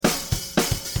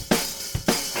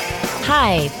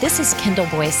Hi, this is Kendall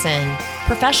Boyson,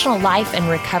 professional life and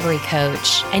recovery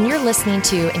coach, and you're listening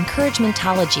to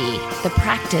Encouragementology, the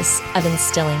practice of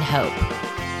instilling hope.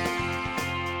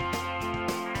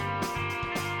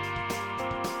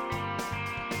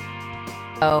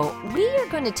 So, we are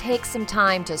going to take some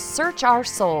time to search our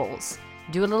souls,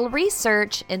 do a little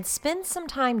research, and spend some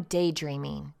time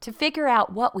daydreaming to figure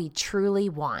out what we truly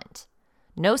want.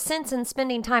 No sense in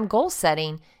spending time goal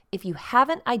setting if you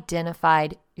haven't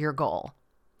identified your goal.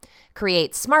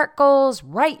 Create SMART goals,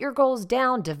 write your goals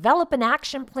down, develop an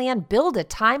action plan, build a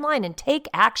timeline, and take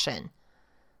action.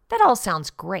 That all sounds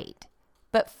great.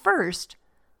 But first,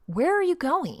 where are you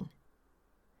going?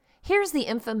 Here's the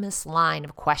infamous line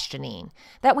of questioning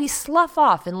that we slough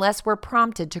off unless we're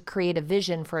prompted to create a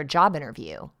vision for a job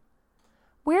interview.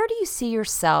 Where do you see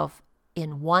yourself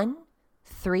in 1,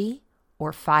 3,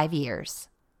 or 5 years?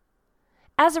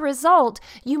 As a result,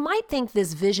 you might think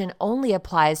this vision only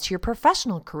applies to your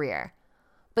professional career,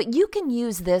 but you can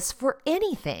use this for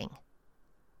anything.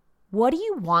 What do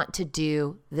you want to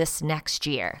do this next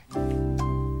year?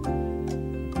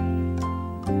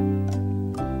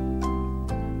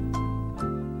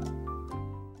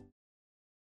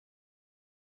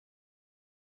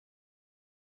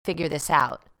 Figure this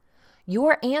out.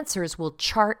 Your answers will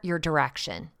chart your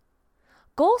direction.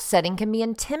 Goal setting can be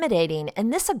intimidating,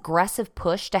 and this aggressive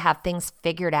push to have things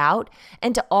figured out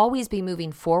and to always be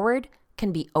moving forward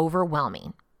can be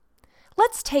overwhelming.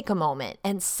 Let's take a moment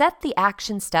and set the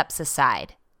action steps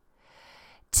aside.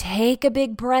 Take a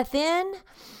big breath in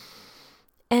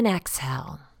and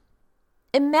exhale.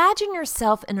 Imagine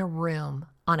yourself in a room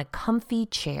on a comfy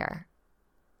chair.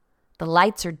 The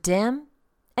lights are dim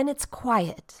and it's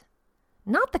quiet.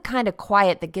 Not the kind of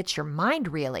quiet that gets your mind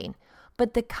reeling,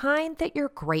 but the kind that you're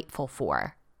grateful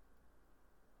for.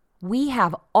 We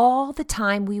have all the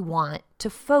time we want to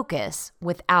focus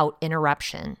without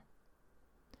interruption.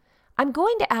 I'm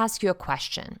going to ask you a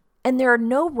question, and there are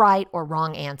no right or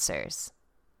wrong answers.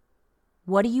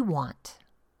 What do you want?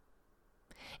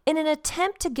 In an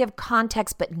attempt to give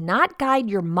context but not guide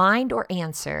your mind or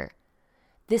answer,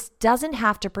 this doesn't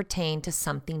have to pertain to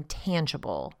something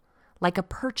tangible, like a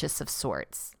purchase of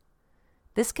sorts.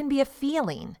 This can be a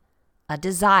feeling, a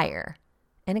desire,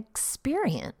 an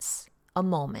experience, a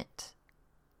moment.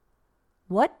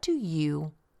 What do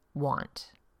you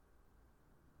want?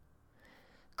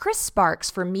 Chris Sparks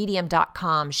from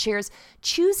Medium.com shares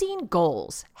choosing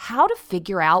goals, how to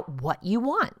figure out what you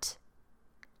want.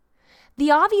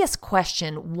 The obvious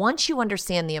question, once you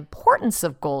understand the importance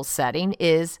of goal setting,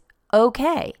 is,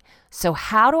 okay, so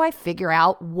how do I figure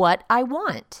out what I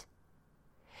want?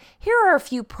 Here are a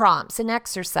few prompts and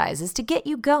exercises to get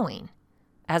you going.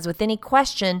 As with any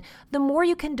question, the more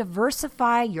you can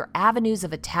diversify your avenues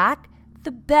of attack,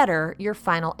 the better your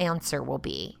final answer will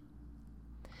be.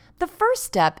 The first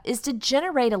step is to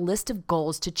generate a list of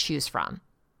goals to choose from.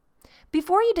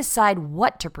 Before you decide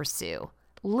what to pursue,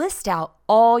 list out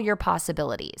all your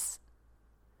possibilities.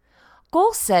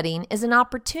 Goal setting is an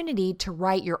opportunity to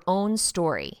write your own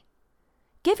story.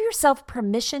 Give yourself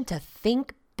permission to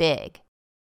think big.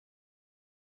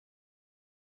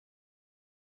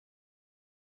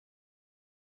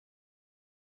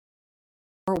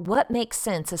 Or what makes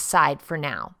sense aside for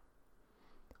now.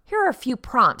 Here are a few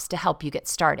prompts to help you get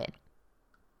started.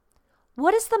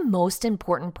 What is the most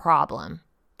important problem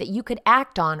that you could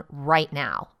act on right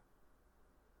now?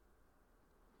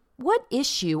 What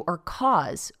issue or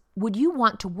cause would you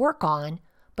want to work on,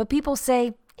 but people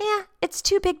say, it's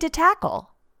too big to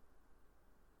tackle?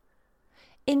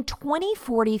 In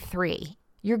 2043,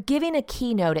 you're giving a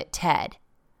keynote at TED.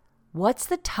 What's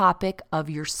the topic of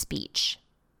your speech?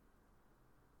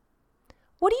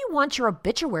 What do you want your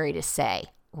obituary to say?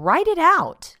 Write it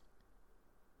out.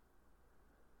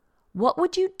 What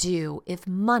would you do if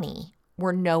money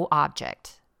were no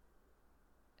object?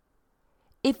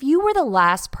 If you were the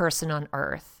last person on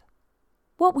earth,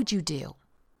 what would you do?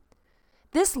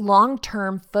 This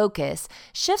long-term focus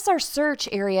shifts our search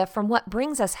area from what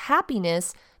brings us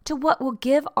happiness to what will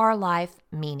give our life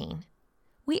meaning.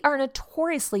 We are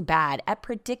notoriously bad at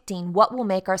predicting what will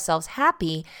make ourselves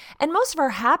happy, and most of our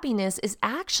happiness is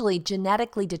actually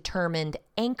genetically determined,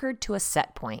 anchored to a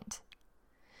set point.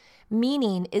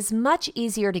 Meaning is much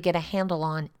easier to get a handle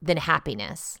on than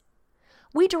happiness.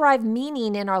 We derive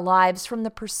meaning in our lives from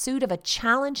the pursuit of a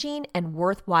challenging and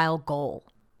worthwhile goal.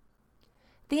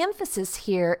 The emphasis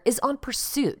here is on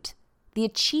pursuit. The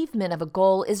achievement of a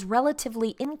goal is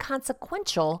relatively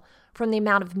inconsequential from the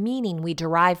amount of meaning we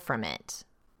derive from it.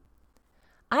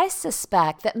 I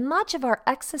suspect that much of our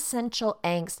existential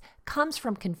angst comes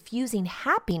from confusing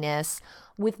happiness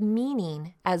with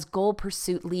meaning, as goal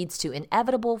pursuit leads to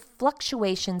inevitable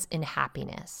fluctuations in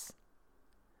happiness.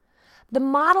 The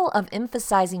model of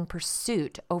emphasizing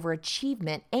pursuit over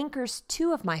achievement anchors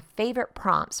two of my favorite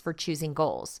prompts for choosing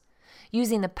goals,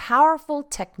 using the powerful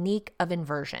technique of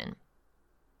inversion.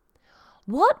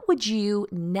 What would you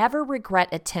never regret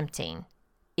attempting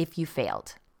if you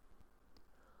failed?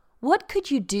 What could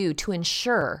you do to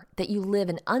ensure that you live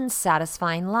an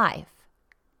unsatisfying life?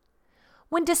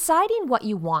 When deciding what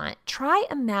you want, try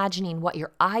imagining what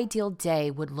your ideal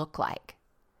day would look like.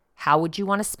 How would you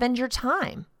want to spend your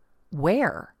time?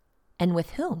 Where? And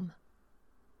with whom?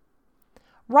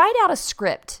 Write out a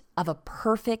script of a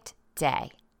perfect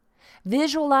day.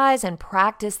 Visualize and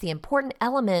practice the important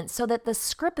elements so that the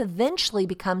script eventually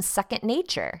becomes second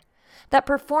nature, that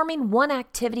performing one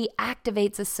activity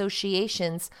activates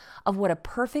associations of what a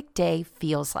perfect day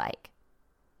feels like.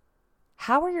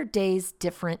 How are your days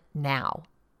different now?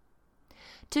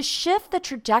 To shift the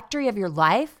trajectory of your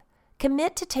life,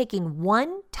 commit to taking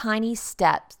one tiny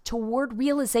step toward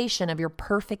realization of your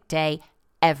perfect day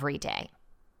every day.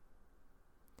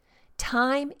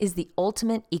 Time is the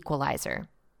ultimate equalizer.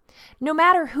 No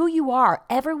matter who you are,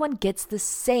 everyone gets the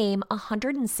same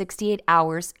 168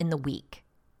 hours in the week.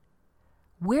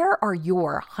 Where are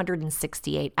your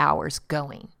 168 hours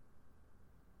going?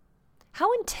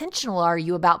 How intentional are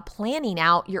you about planning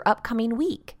out your upcoming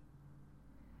week?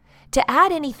 To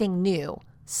add anything new,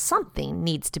 something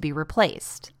needs to be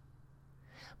replaced.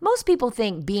 Most people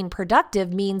think being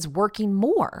productive means working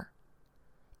more.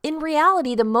 In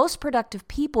reality, the most productive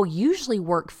people usually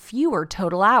work fewer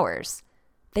total hours.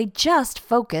 They just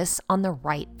focus on the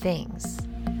right things.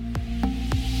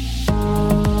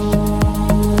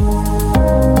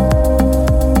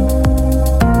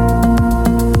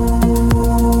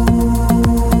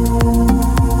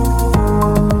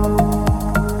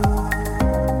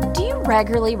 Do you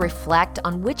regularly reflect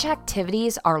on which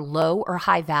activities are low or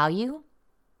high value?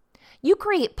 You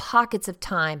create pockets of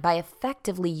time by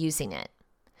effectively using it.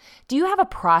 Do you have a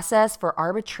process for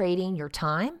arbitrating your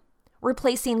time?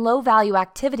 Replacing low-value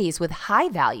activities with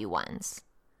high-value ones?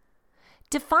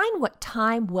 Define what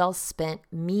time well spent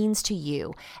means to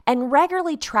you and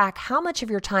regularly track how much of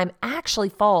your time actually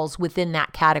falls within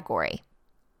that category.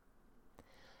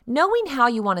 Knowing how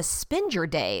you want to spend your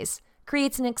days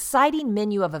creates an exciting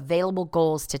menu of available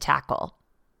goals to tackle.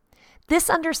 This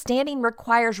understanding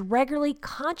requires regularly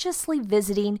consciously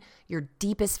visiting your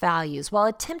deepest values while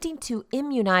attempting to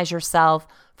immunize yourself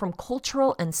from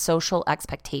cultural and social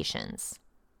expectations.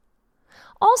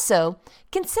 Also,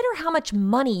 consider how much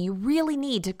money you really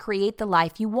need to create the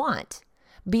life you want,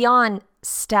 beyond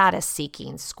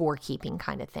status-seeking, scorekeeping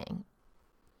kind of thing.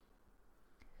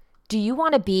 Do you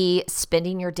want to be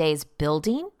spending your days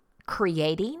building,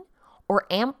 creating, or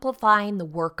amplifying the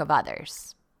work of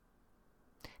others?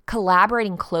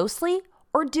 Collaborating closely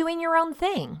or doing your own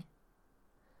thing?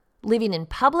 Living in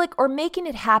public or making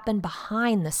it happen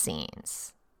behind the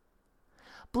scenes?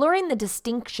 Blurring the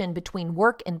distinction between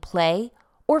work and play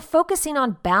or focusing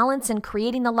on balance and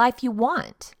creating the life you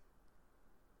want?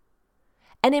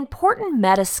 An important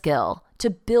meta skill to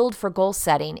build for goal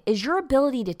setting is your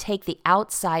ability to take the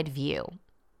outside view.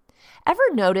 Ever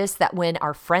notice that when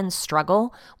our friends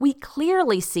struggle, we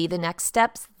clearly see the next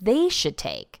steps they should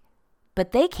take,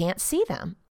 but they can't see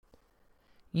them?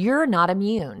 You're not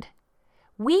immune.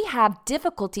 We have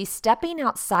difficulty stepping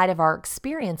outside of our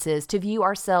experiences to view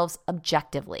ourselves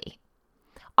objectively.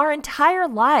 Our entire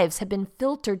lives have been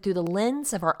filtered through the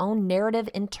lens of our own narrative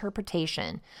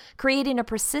interpretation, creating a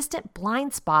persistent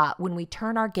blind spot when we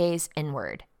turn our gaze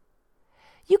inward.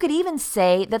 You could even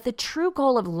say that the true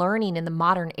goal of learning in the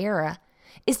modern era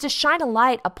is to shine a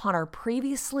light upon our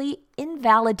previously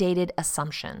invalidated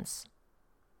assumptions.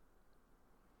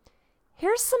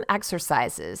 Here's some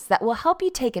exercises that will help you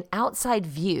take an outside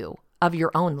view of your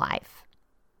own life.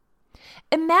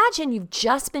 Imagine you've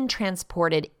just been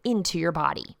transported into your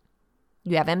body.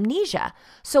 You have amnesia,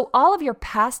 so all of your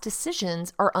past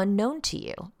decisions are unknown to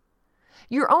you.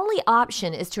 Your only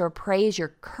option is to appraise your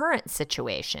current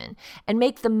situation and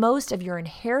make the most of your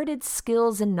inherited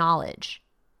skills and knowledge.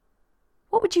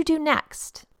 What would you do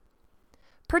next?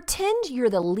 Pretend you're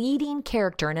the leading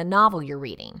character in a novel you're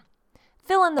reading.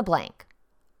 Fill in the blank.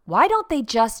 Why don't they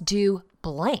just do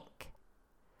blank?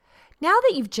 Now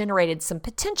that you've generated some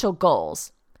potential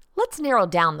goals, let's narrow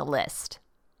down the list.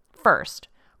 First,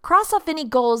 cross off any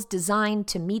goals designed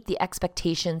to meet the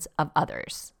expectations of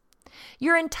others.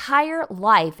 Your entire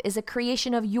life is a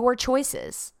creation of your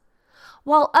choices.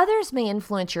 While others may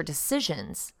influence your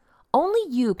decisions, Only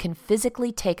you can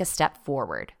physically take a step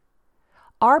forward.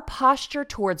 Our posture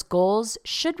towards goals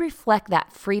should reflect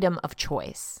that freedom of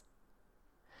choice.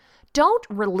 Don't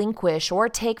relinquish or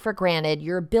take for granted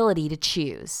your ability to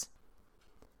choose.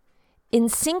 In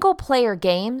single-player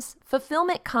games,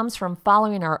 fulfillment comes from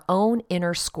following our own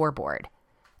inner scoreboard.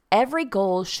 Every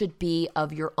goal should be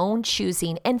of your own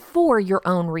choosing and for your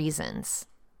own reasons.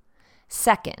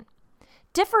 Second,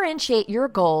 differentiate your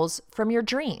goals from your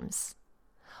dreams.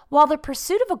 While the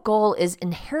pursuit of a goal is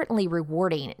inherently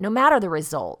rewarding, no matter the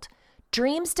result,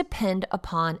 dreams depend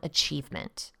upon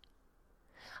achievement.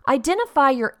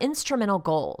 Identify your instrumental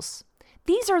goals.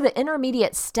 These are the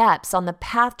intermediate steps on the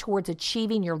path towards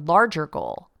achieving your larger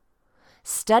goal.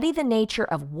 Study the nature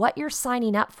of what you're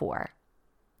signing up for.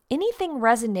 Anything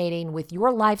resonating with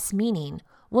your life's meaning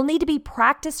will need to be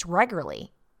practiced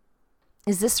regularly.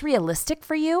 Is this realistic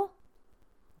for you?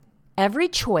 Every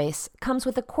choice comes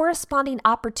with a corresponding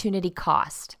opportunity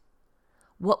cost.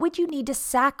 What would you need to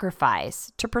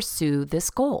sacrifice to pursue this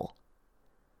goal?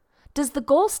 Does the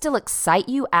goal still excite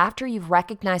you after you've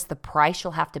recognized the price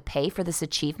you'll have to pay for this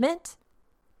achievement?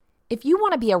 If you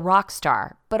want to be a rock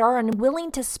star but are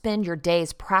unwilling to spend your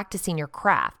days practicing your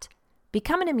craft,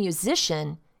 becoming a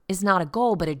musician is not a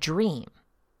goal but a dream.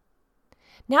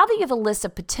 Now that you have a list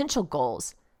of potential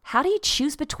goals, how do you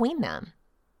choose between them?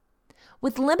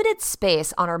 With limited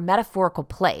space on our metaphorical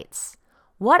plates,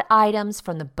 what items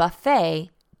from the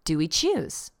buffet do we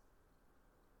choose?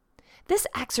 This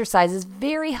exercise is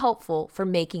very helpful for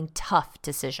making tough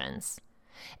decisions.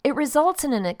 It results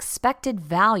in an expected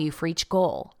value for each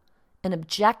goal, an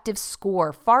objective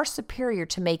score far superior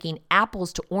to making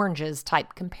apples to oranges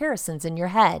type comparisons in your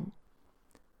head.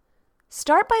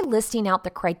 Start by listing out the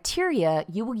criteria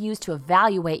you will use to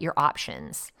evaluate your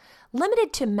options,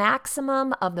 limited to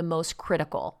maximum of the most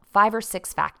critical, 5 or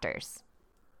 6 factors.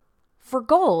 For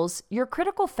goals, your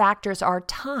critical factors are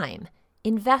time,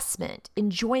 investment,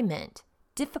 enjoyment,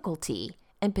 difficulty,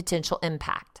 and potential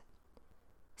impact.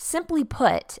 Simply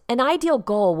put, an ideal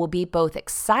goal will be both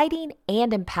exciting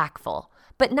and impactful,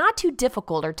 but not too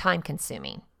difficult or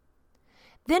time-consuming.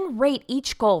 Then rate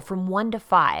each goal from 1 to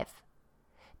 5.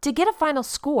 To get a final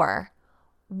score,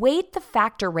 weight the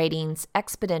factor ratings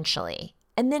exponentially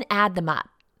and then add them up.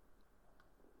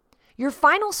 Your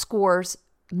final scores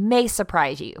may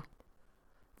surprise you.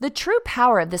 The true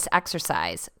power of this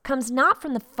exercise comes not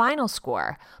from the final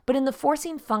score, but in the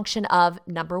forcing function of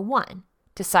number 1,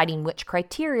 deciding which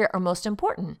criteria are most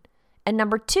important, and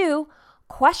number 2,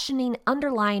 questioning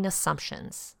underlying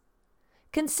assumptions.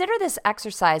 Consider this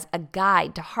exercise a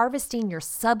guide to harvesting your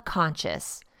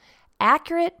subconscious,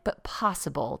 accurate but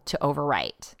possible to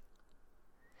overwrite.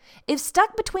 If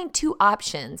stuck between 2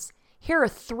 options, here are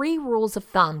 3 rules of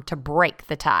thumb to break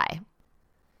the tie.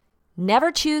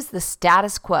 Never choose the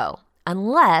status quo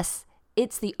unless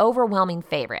it's the overwhelming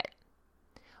favorite.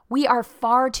 We are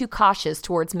far too cautious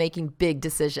towards making big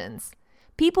decisions.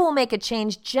 People who make a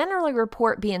change generally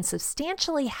report being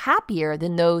substantially happier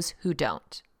than those who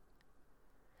don't.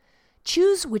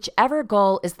 Choose whichever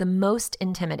goal is the most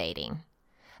intimidating.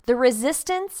 The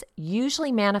resistance,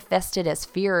 usually manifested as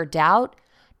fear or doubt,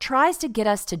 tries to get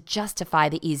us to justify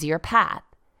the easier path.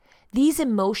 These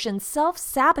emotions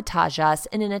self-sabotage us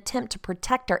in an attempt to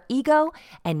protect our ego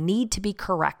and need to be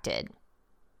corrected.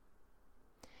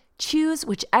 Choose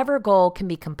whichever goal can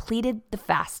be completed the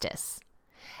fastest.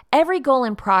 Every goal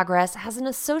in progress has an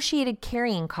associated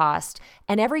carrying cost,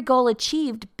 and every goal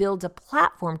achieved builds a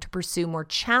platform to pursue more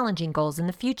challenging goals in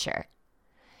the future.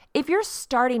 If you're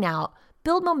starting out,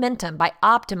 build momentum by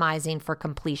optimizing for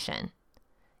completion.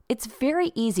 It's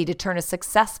very easy to turn a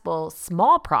successful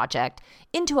small project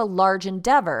into a large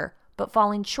endeavor, but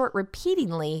falling short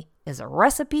repeatedly is a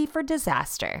recipe for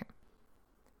disaster.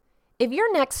 If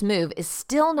your next move is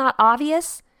still not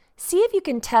obvious, see if you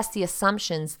can test the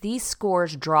assumptions these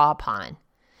scores draw upon.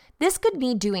 This could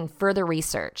mean doing further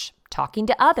research, talking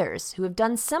to others who have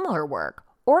done similar work,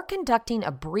 or conducting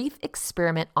a brief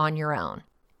experiment on your own.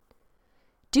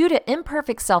 Due to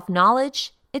imperfect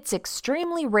self-knowledge, it's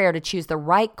extremely rare to choose the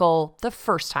right goal the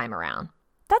first time around.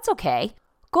 That's okay.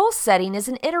 Goal setting is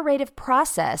an iterative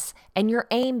process, and your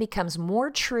aim becomes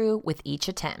more true with each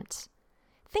attempt.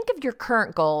 Think of your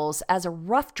current goals as a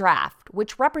rough draft,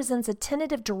 which represents a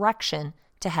tentative direction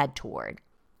to head toward.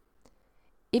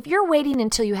 If you're waiting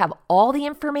until you have all the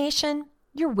information,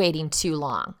 you're waiting too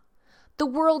long. The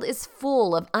world is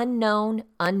full of unknown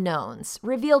unknowns,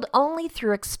 revealed only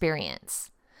through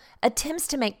experience. Attempts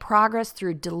to make progress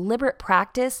through deliberate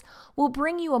practice will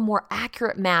bring you a more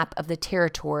accurate map of the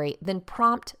territory than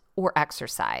prompt or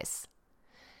exercise.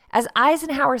 As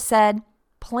Eisenhower said,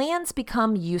 plans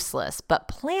become useless, but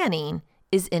planning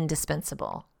is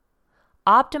indispensable.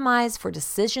 Optimize for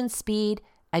decision speed,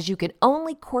 as you can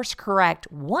only course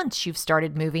correct once you've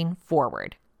started moving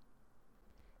forward.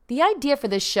 The idea for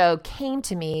this show came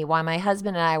to me while my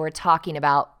husband and I were talking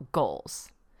about goals.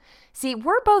 See,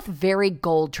 we're both very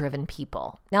goal-driven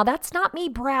people. Now, that's not me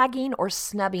bragging or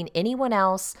snubbing anyone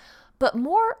else, but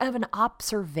more of an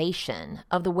observation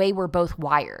of the way we're both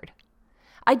wired.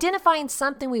 Identifying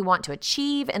something we want to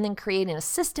achieve and then creating a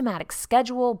systematic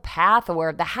schedule, path,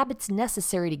 or the habits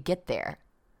necessary to get there.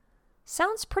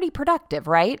 Sounds pretty productive,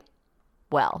 right?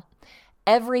 Well,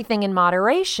 everything in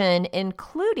moderation,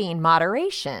 including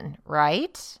moderation,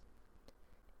 right?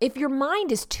 If your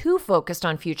mind is too focused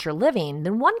on future living,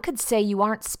 then one could say you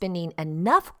aren't spending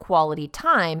enough quality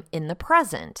time in the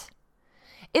present.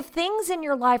 If things in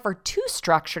your life are too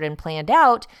structured and planned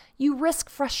out, you risk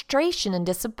frustration and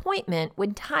disappointment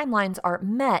when timelines aren't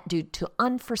met due to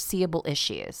unforeseeable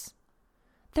issues.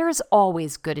 There is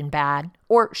always good and bad,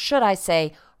 or should I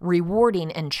say, rewarding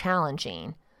and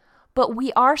challenging, but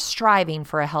we are striving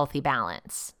for a healthy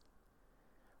balance.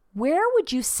 Where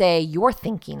would you say your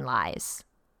thinking lies?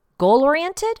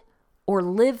 Goal-oriented or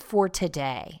live for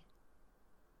today?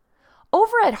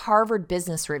 Over at Harvard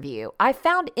Business Review, I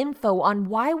found info on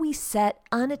why we set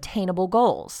unattainable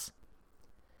goals.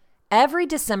 Every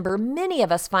December, many of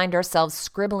us find ourselves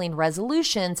scribbling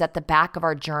resolutions at the back of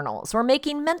our journals or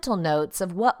making mental notes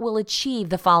of what we'll achieve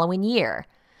the following year.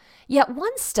 Yet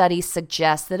one study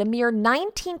suggests that a mere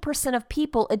 19% of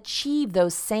people achieve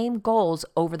those same goals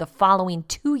over the following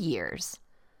 2 years.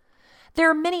 There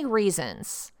are many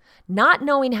reasons: not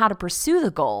knowing how to pursue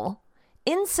the goal,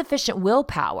 insufficient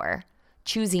willpower,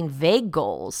 choosing vague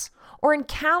goals, or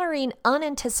encountering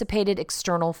unanticipated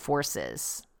external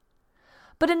forces.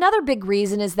 But another big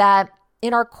reason is that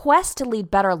in our quest to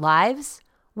lead better lives,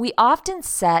 we often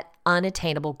set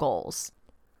unattainable goals.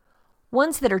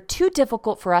 Ones that are too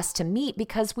difficult for us to meet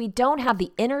because we don't have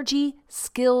the energy,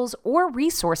 skills, or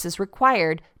resources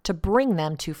required to bring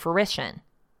them to fruition.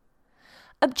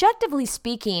 Objectively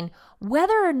speaking,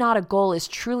 whether or not a goal is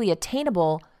truly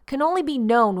attainable can only be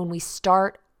known when we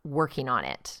start working on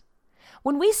it.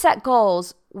 When we set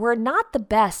goals, we're not the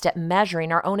best at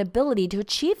measuring our own ability to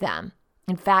achieve them.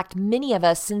 In fact, many of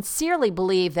us sincerely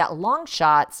believe that long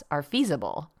shots are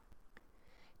feasible.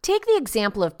 Take the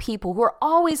example of people who are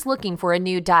always looking for a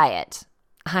new diet.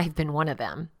 I've been one of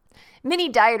them.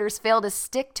 Many dieters fail to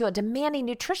stick to a demanding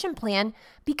nutrition plan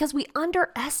because we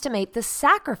underestimate the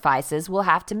sacrifices we'll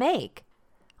have to make.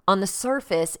 On the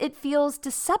surface, it feels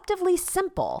deceptively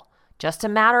simple, just a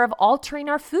matter of altering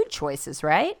our food choices,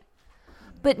 right?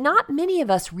 But not many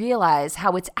of us realize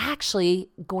how it's actually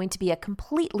going to be a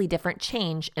completely different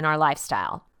change in our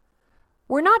lifestyle.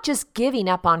 We're not just giving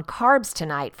up on carbs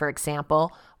tonight, for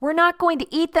example. We're not going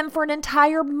to eat them for an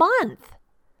entire month.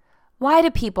 Why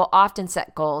do people often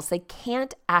set goals they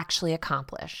can't actually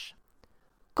accomplish?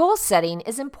 Goal setting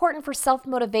is important for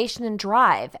self-motivation and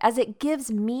drive, as it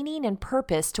gives meaning and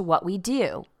purpose to what we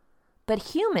do.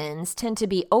 But humans tend to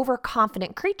be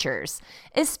overconfident creatures,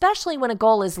 especially when a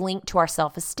goal is linked to our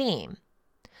self-esteem.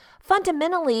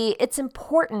 Fundamentally, it's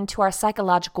important to our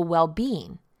psychological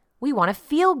well-being. We want to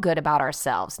feel good about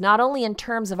ourselves, not only in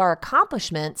terms of our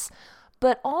accomplishments,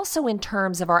 but also in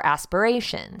terms of our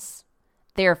aspirations.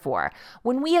 Therefore,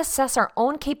 when we assess our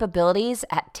own capabilities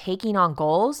at taking on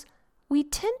goals, we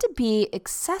tend to be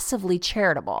excessively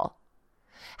charitable.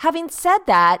 Having said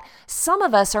that, some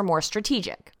of us are more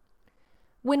strategic.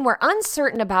 When we're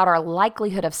uncertain about our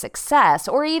likelihood of success,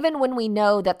 or even when we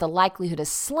know that the likelihood is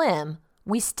slim,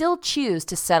 we still choose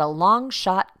to set a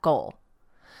long-shot goal.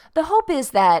 The hope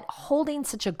is that holding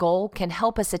such a goal can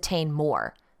help us attain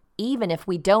more, even if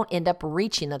we don't end up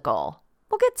reaching the goal.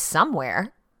 We'll get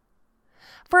somewhere.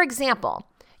 For example,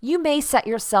 you may set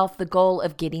yourself the goal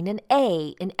of getting an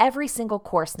A in every single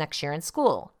course next year in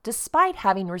school, despite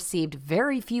having received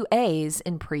very few A's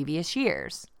in previous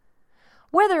years.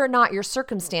 Whether or not your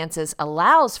circumstances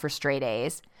allows for straight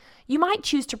A's, you might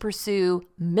choose to pursue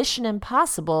Mission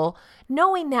Impossible,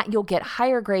 knowing that you'll get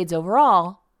higher grades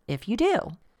overall if you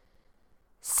do.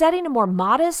 Setting a more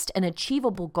modest and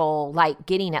achievable goal, like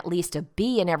getting at least a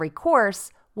B in every course,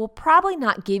 will probably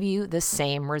not give you the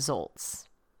same results.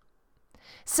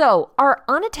 So, are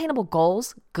unattainable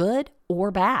goals good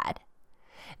or bad?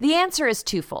 The answer is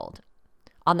twofold.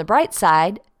 On the bright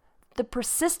side, the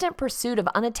persistent pursuit of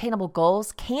unattainable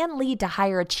goals can lead to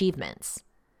higher achievements.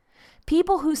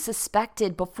 People who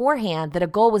suspected beforehand that a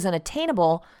goal was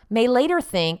unattainable may later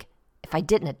think, if I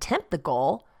didn't attempt the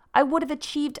goal, I would have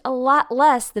achieved a lot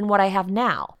less than what I have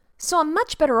now. So I'm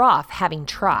much better off having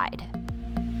tried.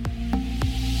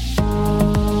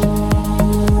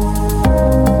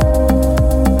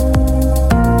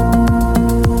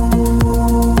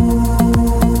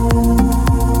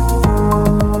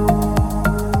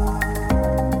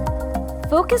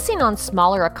 Focusing on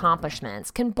smaller accomplishments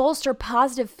can bolster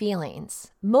positive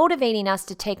feelings, motivating us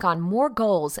to take on more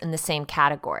goals in the same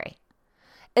category.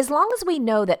 As long as we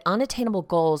know that unattainable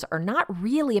goals are not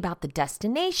really about the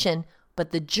destination,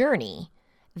 but the journey,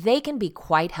 they can be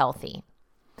quite healthy.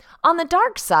 On the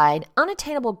dark side,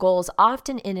 unattainable goals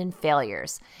often end in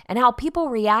failures, and how people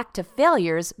react to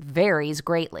failures varies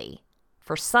greatly.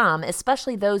 For some,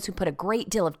 especially those who put a great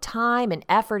deal of time and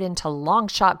effort into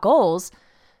long-shot goals,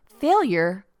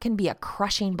 failure can be a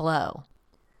crushing blow.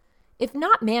 If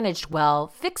not managed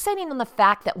well, fixating on the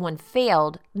fact that one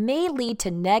failed may lead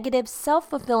to negative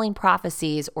self-fulfilling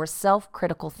prophecies or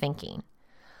self-critical thinking.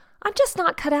 I'm just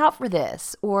not cut out for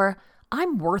this, or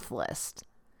I'm worthless.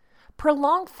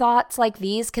 Prolonged thoughts like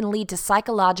these can lead to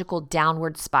psychological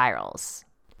downward spirals.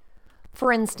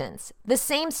 For instance, the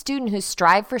same student who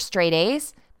strives for straight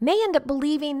A's may end up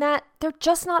believing that they're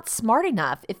just not smart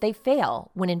enough if they fail,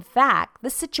 when in fact, the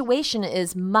situation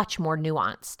is much more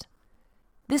nuanced.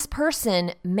 This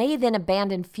person may then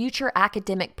abandon future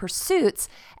academic pursuits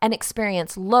and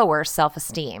experience lower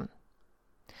self-esteem.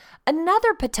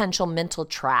 Another potential mental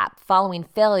trap following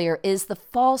failure is the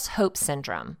false hope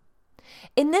syndrome.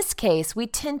 In this case, we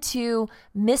tend to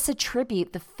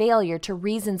misattribute the failure to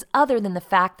reasons other than the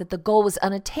fact that the goal was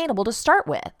unattainable to start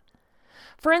with.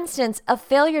 For instance, a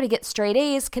failure to get straight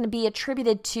A's can be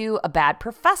attributed to a bad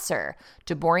professor,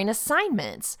 to boring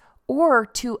assignments, or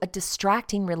to a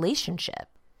distracting relationship.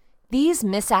 These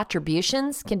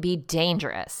misattributions can be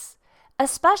dangerous,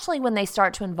 especially when they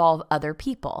start to involve other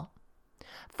people.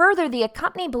 Further, the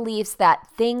accompanying beliefs that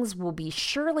things will be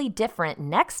surely different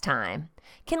next time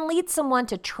can lead someone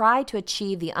to try to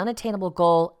achieve the unattainable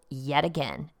goal yet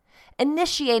again,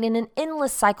 initiating an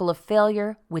endless cycle of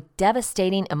failure with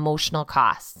devastating emotional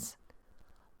costs.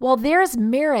 While there is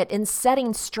merit in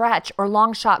setting stretch or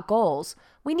long-shot goals,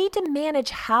 we need to manage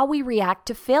how we react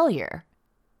to failure.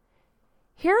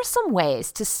 Here are some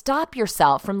ways to stop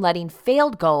yourself from letting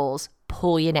failed goals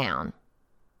pull you down.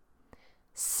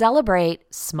 Celebrate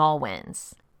small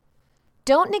wins.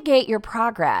 Don't negate your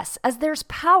progress, as there's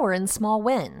power in small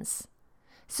wins.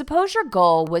 Suppose your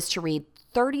goal was to read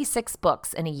 36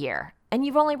 books in a year, and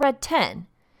you've only read 10.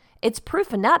 It's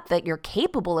proof enough that you're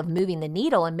capable of moving the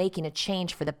needle and making a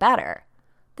change for the better.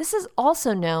 This is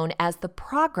also known as the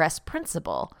progress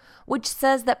principle, which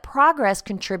says that progress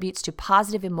contributes to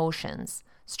positive emotions,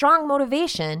 strong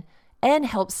motivation, and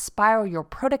helps spiral your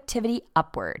productivity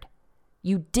upward.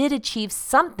 You did achieve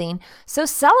something, so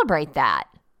celebrate that.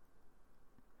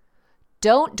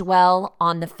 Don't dwell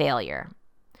on the failure.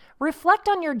 Reflect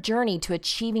on your journey to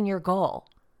achieving your goal.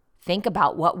 Think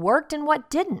about what worked and what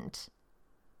didn't.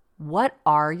 What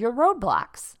are your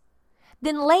roadblocks?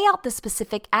 Then lay out the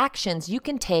specific actions you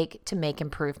can take to make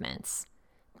improvements.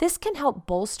 This can help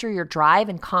bolster your drive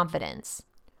and confidence.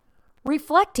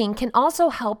 Reflecting can also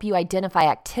help you identify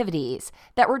activities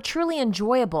that were truly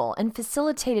enjoyable and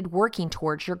facilitated working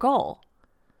towards your goal.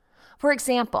 For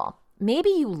example, maybe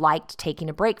you liked taking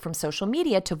a break from social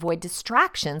media to avoid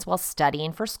distractions while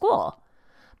studying for school,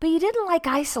 but you didn't like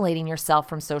isolating yourself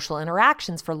from social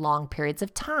interactions for long periods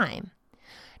of time.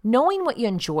 Knowing what you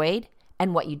enjoyed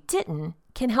and what you didn't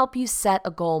can help you set a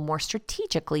goal more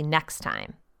strategically next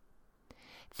time.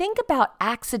 Think about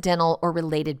accidental or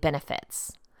related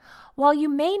benefits. While you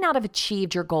may not have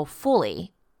achieved your goal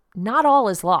fully, not all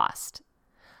is lost.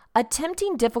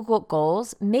 Attempting difficult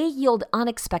goals may yield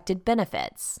unexpected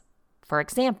benefits. For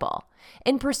example,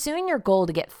 in pursuing your goal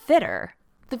to get fitter,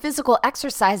 the physical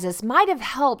exercises might have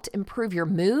helped improve your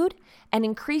mood and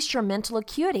increase your mental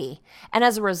acuity, and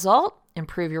as a result,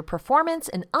 improve your performance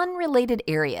in unrelated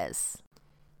areas.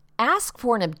 Ask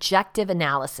for an objective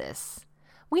analysis.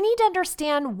 We need to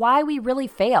understand why we really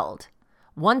failed.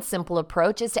 One simple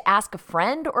approach is to ask a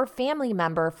friend or family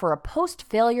member for a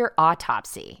post-failure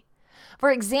autopsy.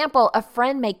 For example, a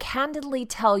friend may candidly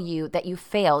tell you that you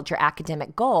failed your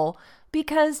academic goal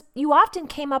because you often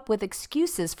came up with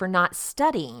excuses for not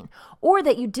studying, or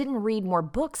that you didn't read more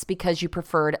books because you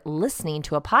preferred listening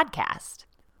to a podcast.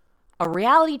 A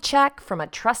reality check from a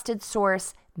trusted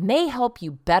source may help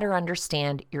you better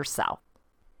understand yourself.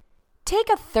 Take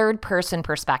a third-person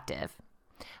perspective.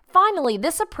 Finally,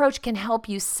 this approach can help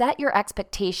you set your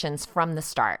expectations from the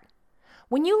start.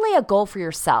 When you lay a goal for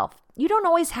yourself, you don't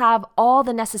always have all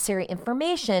the necessary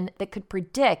information that could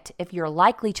predict if you're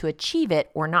likely to achieve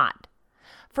it or not.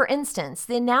 For instance,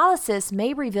 the analysis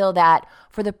may reveal that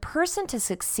for the person to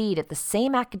succeed at the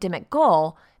same academic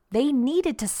goal, they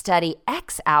needed to study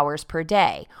X hours per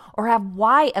day or have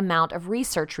Y amount of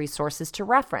research resources to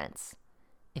reference.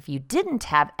 If you didn't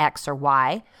have X or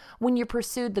Y when you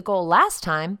pursued the goal last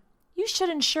time, you should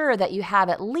ensure that you have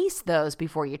at least those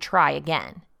before you try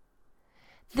again.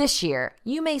 This year,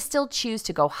 you may still choose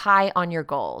to go high on your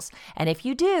goals, and if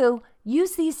you do,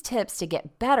 use these tips to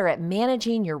get better at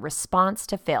managing your response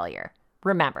to failure.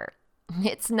 Remember,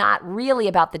 it's not really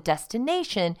about the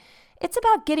destination, it's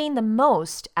about getting the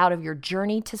most out of your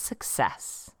journey to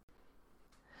success.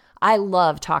 I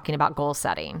love talking about goal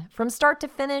setting. From start to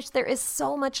finish, there is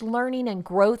so much learning and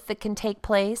growth that can take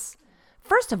place.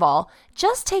 First of all,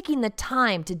 just taking the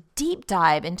time to deep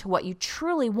dive into what you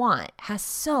truly want has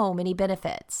so many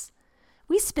benefits.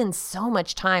 We spend so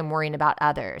much time worrying about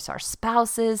others, our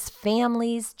spouses,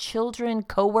 families, children,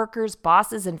 coworkers,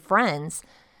 bosses, and friends,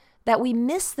 that we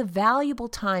miss the valuable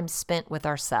time spent with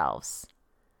ourselves.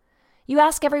 You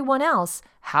ask everyone else,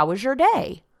 how was your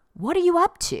day? What are you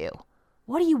up to?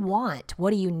 What do you want?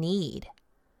 What do you need?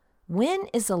 When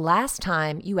is the last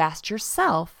time you asked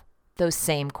yourself those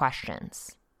same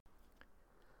questions?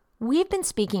 We've been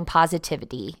speaking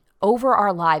positivity over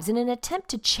our lives in an attempt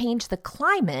to change the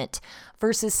climate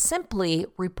versus simply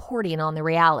reporting on the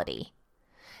reality.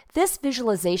 This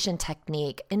visualization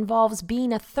technique involves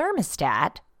being a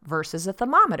thermostat versus a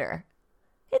thermometer.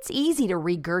 It's easy to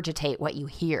regurgitate what you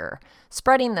hear,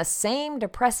 spreading the same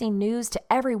depressing news to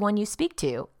everyone you speak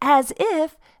to, as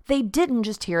if they didn't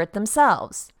just hear it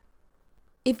themselves.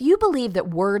 If you believe that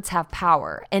words have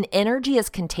power and energy is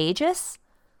contagious,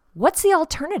 what's the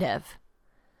alternative?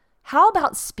 How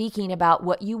about speaking about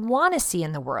what you want to see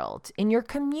in the world, in your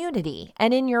community,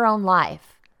 and in your own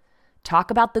life?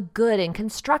 Talk about the good and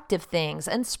constructive things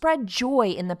and spread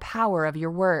joy in the power of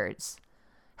your words.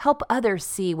 Help others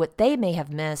see what they may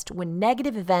have missed when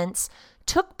negative events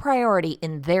took priority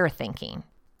in their thinking.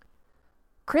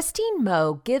 Christine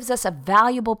Moe gives us a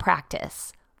valuable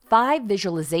practice, 5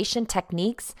 visualization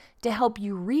techniques to help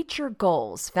you reach your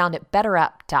goals, found at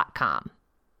betterup.com.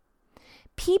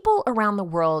 People around the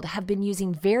world have been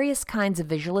using various kinds of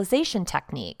visualization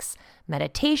techniques,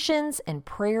 meditations, and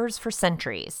prayers for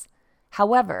centuries.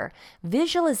 However,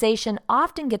 visualization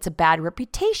often gets a bad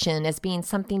reputation as being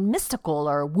something mystical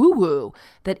or woo-woo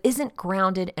that isn't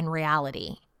grounded in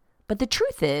reality. But the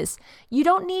truth is, you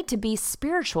don't need to be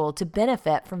spiritual to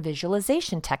benefit from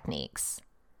visualization techniques.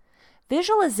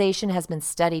 Visualization has been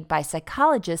studied by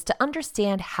psychologists to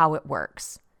understand how it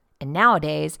works. And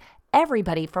nowadays,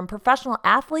 everybody from professional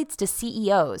athletes to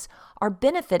CEOs are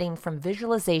benefiting from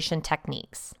visualization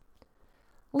techniques.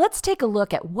 Let's take a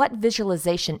look at what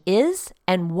visualization is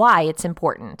and why it's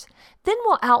important. Then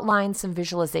we'll outline some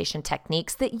visualization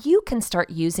techniques that you can start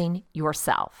using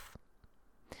yourself.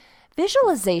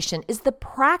 Visualization is the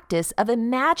practice of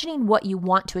imagining what you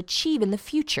want to achieve in the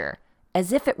future,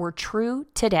 as if it were true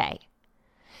today.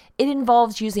 It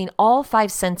involves using all 5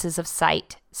 senses of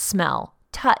sight, smell,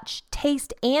 touch,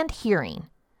 taste, and hearing.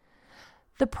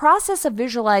 The process of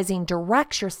visualizing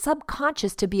directs your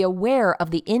subconscious to be aware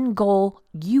of the end goal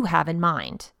you have in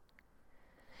mind.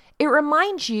 It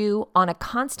reminds you on a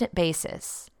constant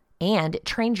basis, and it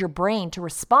trains your brain to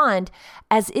respond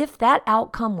as if that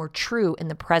outcome were true in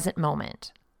the present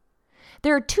moment.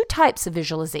 There are 2 types of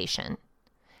visualization: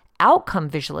 outcome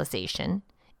visualization,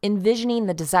 envisioning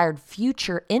the desired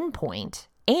future endpoint,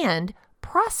 and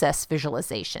process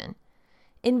visualization,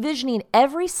 envisioning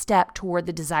every step toward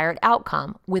the desired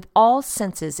outcome with all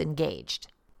senses engaged.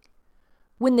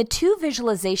 When the 2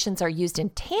 visualizations are used in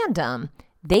tandem,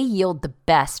 they yield the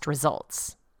best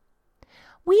results.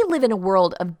 We live in a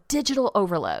world of digital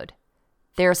overload.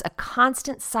 There's a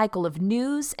constant cycle of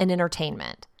news and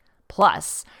entertainment.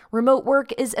 Plus, remote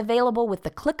work is available with the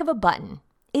click of a button.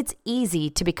 It's easy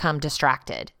to become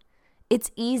distracted. It's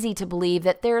easy to believe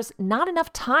that there's not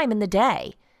enough time in the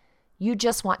day. You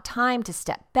just want time to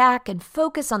step back and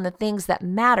focus on the things that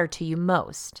matter to you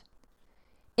most.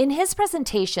 In his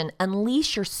presentation,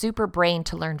 Unleash Your Super Brain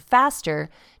to Learn Faster,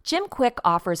 Jim Kwik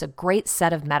offers a great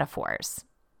set of metaphors.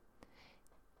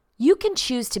 You can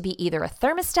choose to be either a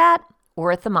thermostat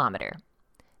or a thermometer.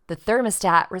 The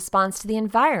thermostat responds to the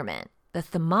environment. The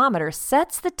thermometer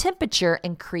sets the temperature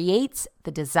and creates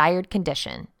the desired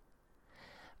condition.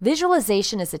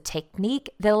 Visualization is a technique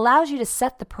that allows you to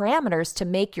set the parameters to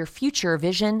make your future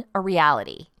vision a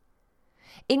reality.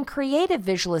 In creative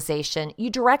visualization,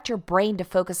 you direct your brain to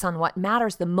focus on what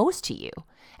matters the most to you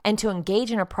and to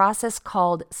engage in a process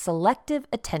called selective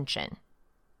attention.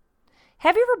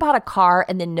 Have you ever bought a car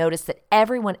and then noticed that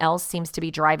everyone else seems to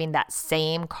be driving that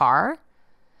same car?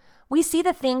 We see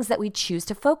the things that we choose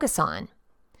to focus on.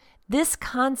 This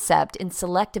concept in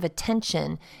selective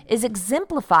attention is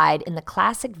exemplified in the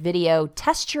classic video,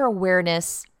 Test Your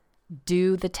Awareness,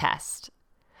 Do the Test.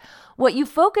 What you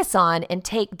focus on and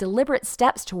take deliberate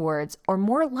steps towards are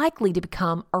more likely to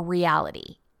become a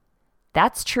reality.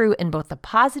 That's true in both the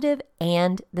positive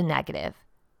and the negative.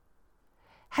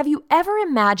 Have you ever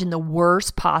imagined the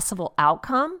worst possible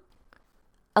outcome,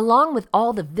 along with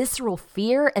all the visceral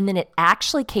fear, and then it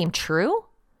actually came true?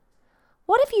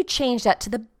 What if you changed that to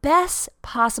the best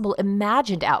possible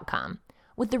imagined outcome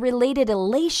with the related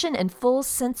elation and full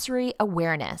sensory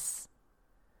awareness?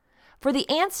 For the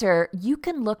answer, you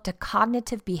can look to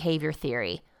cognitive behavior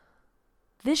theory.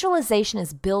 Visualization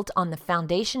is built on the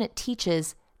foundation it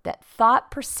teaches that thought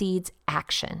precedes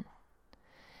action.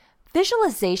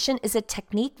 Visualization is a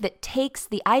technique that takes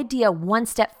the idea one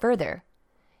step further.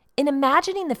 In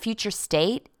imagining the future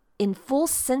state in full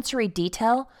sensory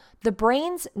detail, the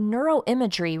brain's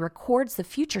neuroimagery records the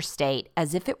future state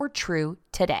as if it were true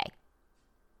today.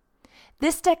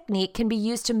 This technique can be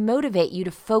used to motivate you to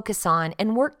focus on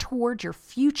and work toward your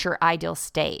future ideal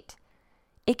state.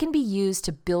 It can be used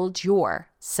to build your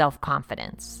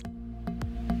self-confidence.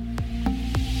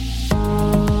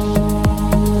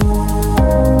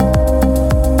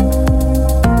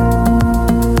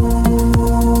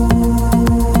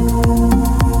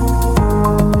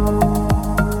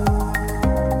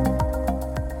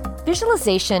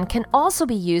 Visualization can also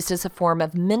be used as a form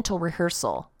of mental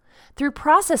rehearsal. Through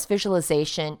process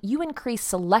visualization, you increase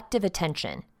selective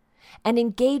attention and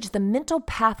engage the mental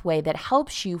pathway that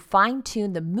helps you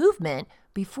fine-tune the movement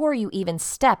before you even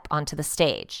step onto the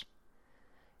stage.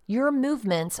 Your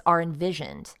movements are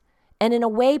envisioned and in a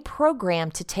way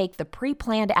programmed to take the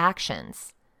pre-planned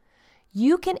actions.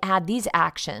 You can add these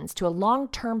actions to a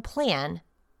long-term plan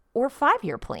or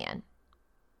 5-year plan.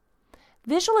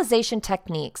 Visualization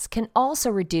techniques can also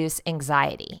reduce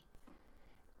anxiety.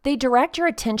 They direct your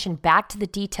attention back to the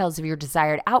details of your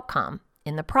desired outcome,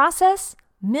 in the process,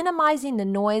 minimizing the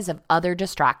noise of other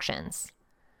distractions.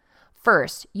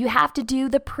 First, you have to do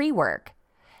the pre-work.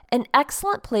 An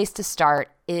excellent place to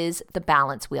start is the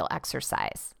balance wheel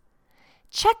exercise.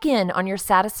 Check in on your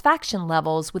satisfaction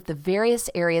levels with the various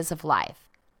areas of life.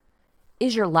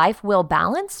 Is your life well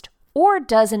balanced, or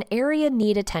does an area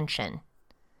need attention?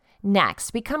 Next,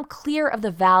 become clear of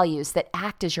the values that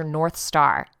act as your North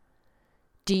Star.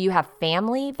 Do you have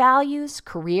family values,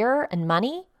 career, and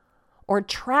money? Or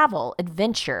travel,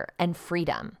 adventure, and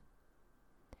freedom?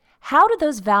 How do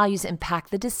those values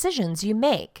impact the decisions you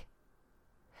make?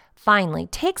 Finally,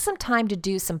 take some time to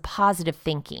do some positive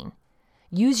thinking.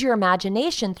 Use your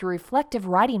imagination through reflective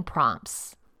writing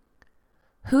prompts.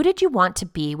 Who did you want to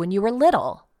be when you were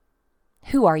little?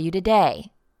 Who are you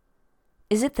today?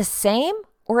 Is it the same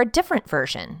or a different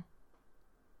version?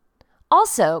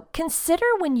 Also, consider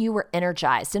when you were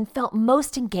energized and felt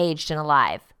most engaged and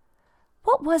alive.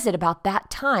 What was it about that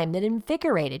time that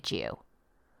invigorated you?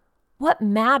 What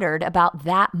mattered about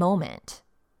that moment?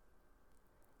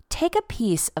 Take a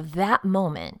piece of that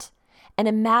moment and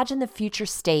imagine the future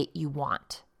state you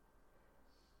want.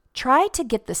 Try to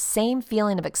get the same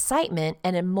feeling of excitement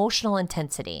and emotional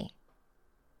intensity.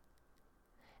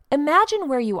 Imagine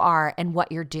where you are and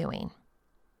what you're doing.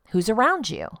 Who's around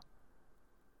you?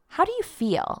 How do you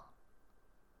feel?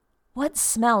 What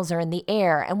smells are in the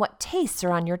air and what tastes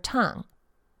are on your tongue?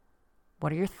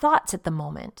 What are your thoughts at the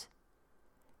moment?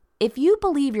 If you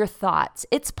believe your thoughts,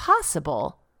 it's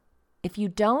possible. If you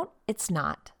don't, it's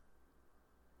not.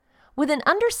 With an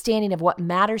understanding of what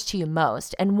matters to you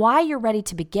most and why you're ready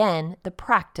to begin the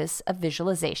practice of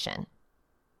visualization.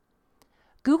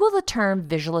 Google the term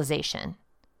visualization.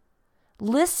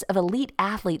 Lists of elite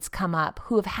athletes come up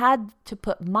who have had to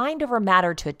put mind over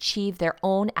matter to achieve their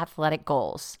own athletic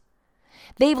goals.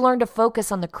 They've learned to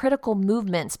focus on the critical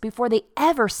movements before they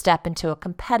ever step into a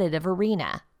competitive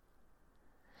arena.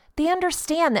 They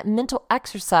understand that mental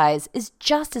exercise is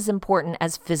just as important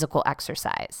as physical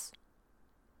exercise.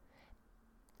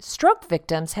 Stroke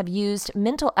victims have used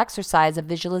mental exercise of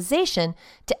visualization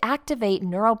to activate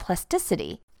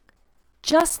neuroplasticity.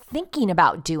 Just thinking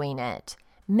about doing it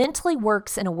mentally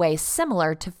works in a way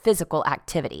similar to physical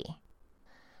activity.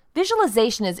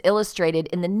 Visualization is illustrated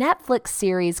in the Netflix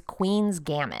series Queen's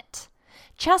Gambit.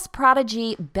 Chess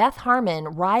prodigy Beth Harmon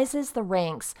rises the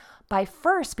ranks by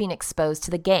first being exposed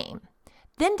to the game,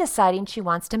 then deciding she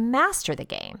wants to master the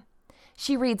game.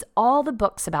 She reads all the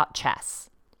books about chess.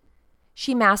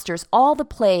 She masters all the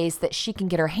plays that she can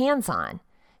get her hands on.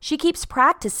 She keeps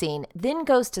practicing, then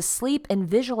goes to sleep and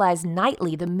visualize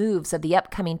nightly the moves of the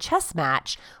upcoming chess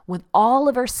match with all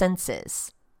of her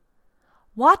senses.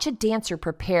 Watch a dancer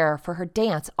prepare for her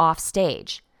dance off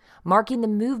stage. marking the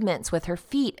movements with her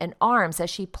feet and arms as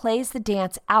she plays the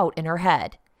dance out in her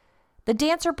head. The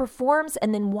dancer performs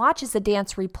and then watches the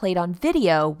dance replayed on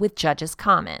video with judges'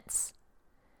 comments.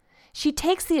 She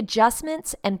takes the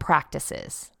adjustments and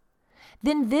practices,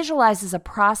 then visualizes a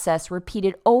process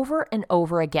repeated over and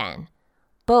over again,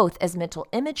 both as mental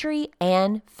imagery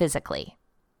and physically.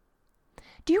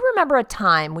 Do you remember a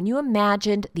time when you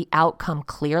imagined the outcome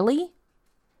clearly?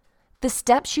 The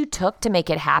steps you took to make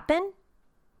it happen?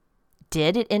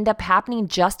 Did it end up happening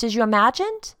just as you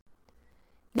imagined?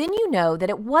 Then you know that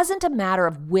it wasn't a matter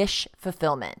of wish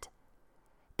fulfillment.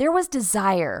 There was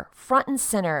desire front and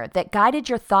center that guided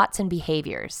your thoughts and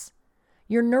behaviors,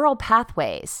 your neural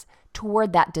pathways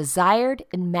toward that desired,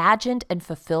 imagined, and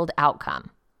fulfilled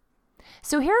outcome.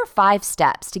 So here are 5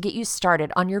 steps to get you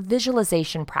started on your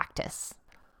visualization practice.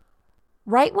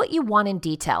 Write what you want in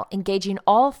detail, engaging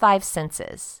all 5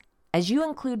 senses. As you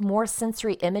include more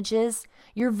sensory images,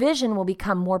 your vision will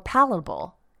become more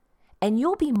palatable, and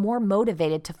you'll be more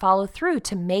motivated to follow through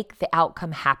to make the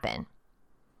outcome happen.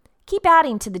 Keep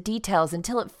adding to the details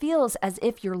until it feels as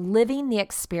if you're living the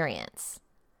experience.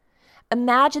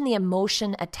 Imagine the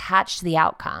emotion attached to the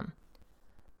outcome.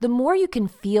 The more you can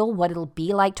feel what it'll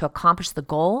be like to accomplish the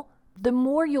goal, the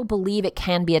more you'll believe it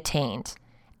can be attained,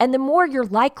 and the more you're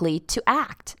likely to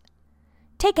act.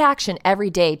 Take action every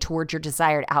day toward your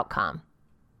desired outcome.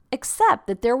 Accept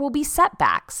that there will be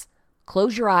setbacks.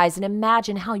 Close your eyes and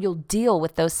imagine how you'll deal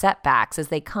with those setbacks as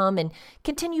they come and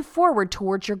continue forward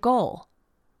towards your goal.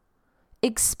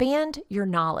 Expand your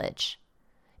knowledge.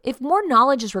 If more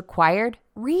knowledge is required,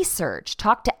 research,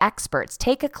 talk to experts,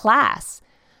 take a class.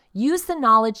 Use the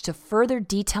knowledge to further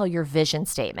detail your vision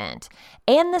statement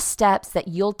and the steps that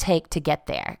you'll take to get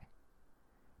there.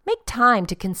 Make time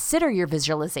to consider your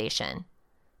visualization.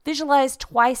 Visualize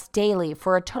twice daily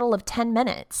for a total of 10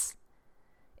 minutes.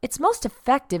 It's most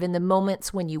effective in the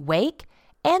moments when you wake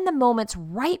and the moments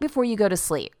right before you go to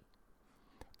sleep.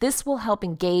 This will help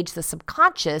engage the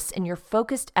subconscious in your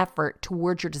focused effort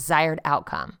toward your desired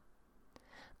outcome.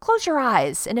 Close your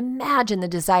eyes and imagine the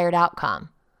desired outcome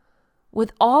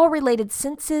with all related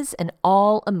senses and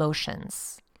all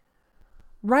emotions.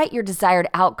 Write your desired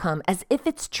outcome as if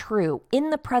it's true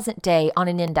in the present day on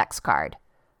an index card.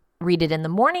 Read it in the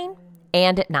morning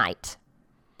and at night.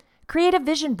 Create a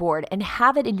vision board and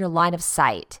have it in your line of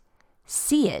sight.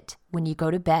 See it when you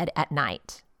go to bed at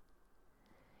night.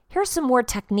 Here are some more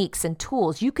techniques and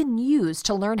tools you can use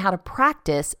to learn how to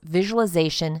practice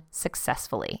visualization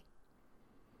successfully.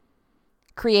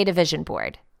 Create a vision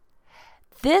board.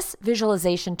 This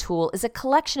visualization tool is a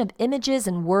collection of images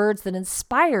and words that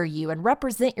inspire you and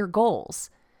represent your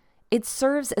goals. It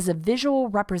serves as a visual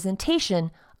representation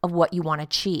of what you want to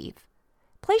achieve.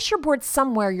 Place your board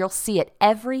somewhere you'll see it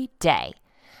every day.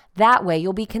 That way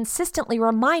you'll be consistently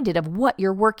reminded of what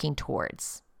you're working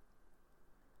towards.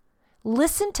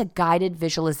 Listen to guided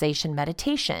visualization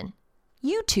meditation.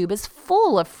 YouTube is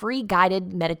full of free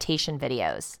guided meditation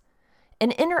videos.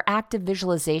 An interactive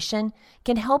visualization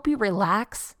can help you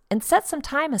relax and set some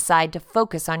time aside to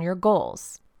focus on your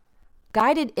goals.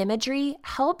 Guided imagery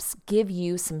helps give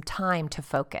you some time to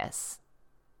focus.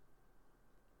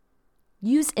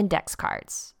 Use index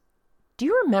cards. Do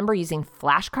you remember using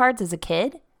flashcards as a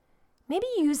kid? Maybe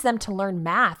you use them to learn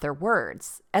math or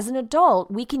words. As an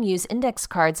adult, we can use index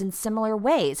cards in similar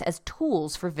ways as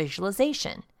tools for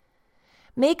visualization.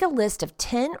 Make a list of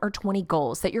 10 or 20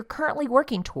 goals that you're currently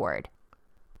working toward.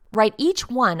 Write each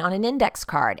one on an index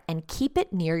card and keep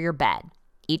it near your bed.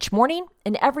 Each morning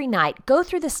and every night, go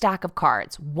through the stack of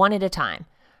cards one at a time.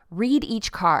 Read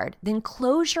each card, then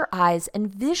close your eyes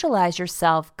and visualize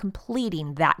yourself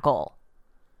completing that goal.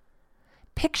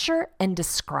 Picture and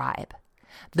describe.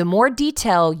 The more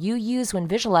detail you use when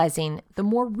visualizing, the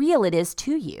more real it is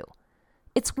to you.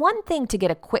 It's one thing to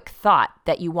get a quick thought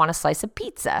that you want a slice of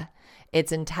pizza.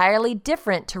 It's entirely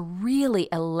different to really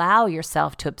allow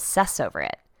yourself to obsess over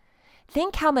it.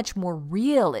 Think how much more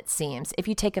real it seems if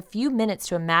you take a few minutes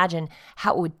to imagine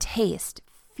how it would taste,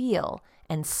 feel,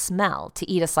 and smell to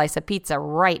eat a slice of pizza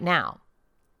right now.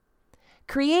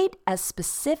 Create as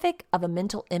specific of a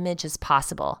mental image as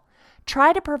possible.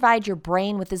 Try to provide your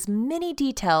brain with as many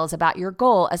details about your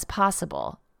goal as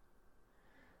possible.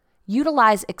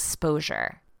 Utilize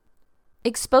exposure.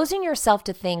 Exposing yourself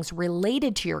to things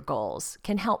related to your goals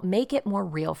can help make it more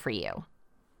real for you.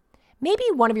 Maybe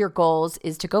one of your goals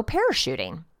is to go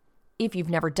parachuting. If you've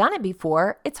never done it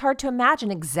before, it's hard to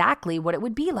imagine exactly what it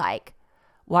would be like.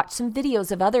 Watch some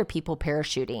videos of other people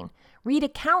parachuting. Read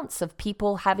accounts of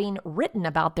people having written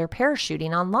about their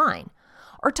parachuting online,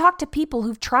 or talk to people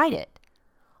who've tried it.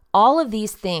 All of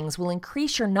these things will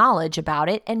increase your knowledge about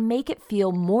it and make it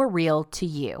feel more real to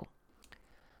you.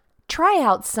 Try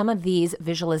out some of these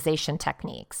visualization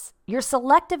techniques. Your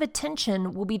selective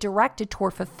attention will be directed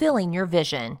toward fulfilling your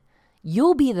vision.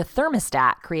 You'll be the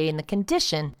thermostat creating the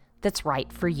condition that's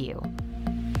right for you.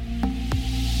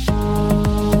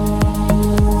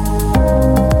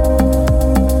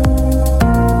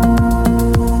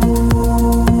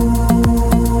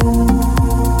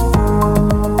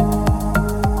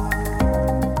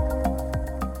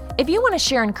 If you want to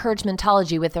share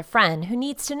Encouragementology with a friend who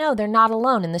needs to know they're not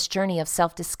alone in this journey of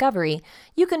self-discovery,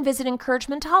 you can visit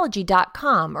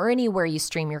encouragementology.com or anywhere you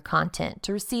stream your content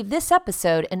to receive this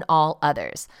episode and all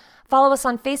others. Follow us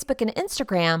on Facebook and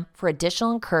Instagram for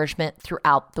additional encouragement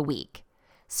throughout the week.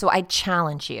 So I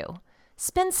challenge you,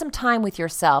 spend some time with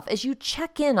yourself as you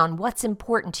check in on what's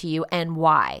important to you and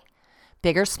why.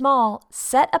 Big or small,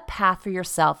 set a path for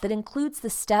yourself that includes the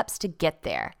steps to get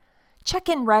there. Check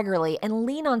in regularly and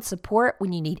lean on support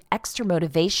when you need extra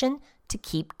motivation to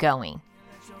keep going.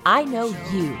 I know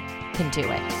you can do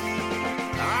it.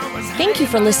 Thank you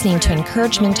for listening to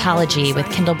Encouragementology with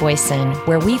Kendall Boyson,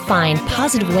 where we find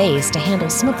positive ways to handle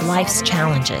some of life's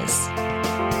challenges.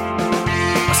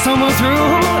 I stumbled through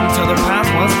until the path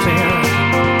was clear.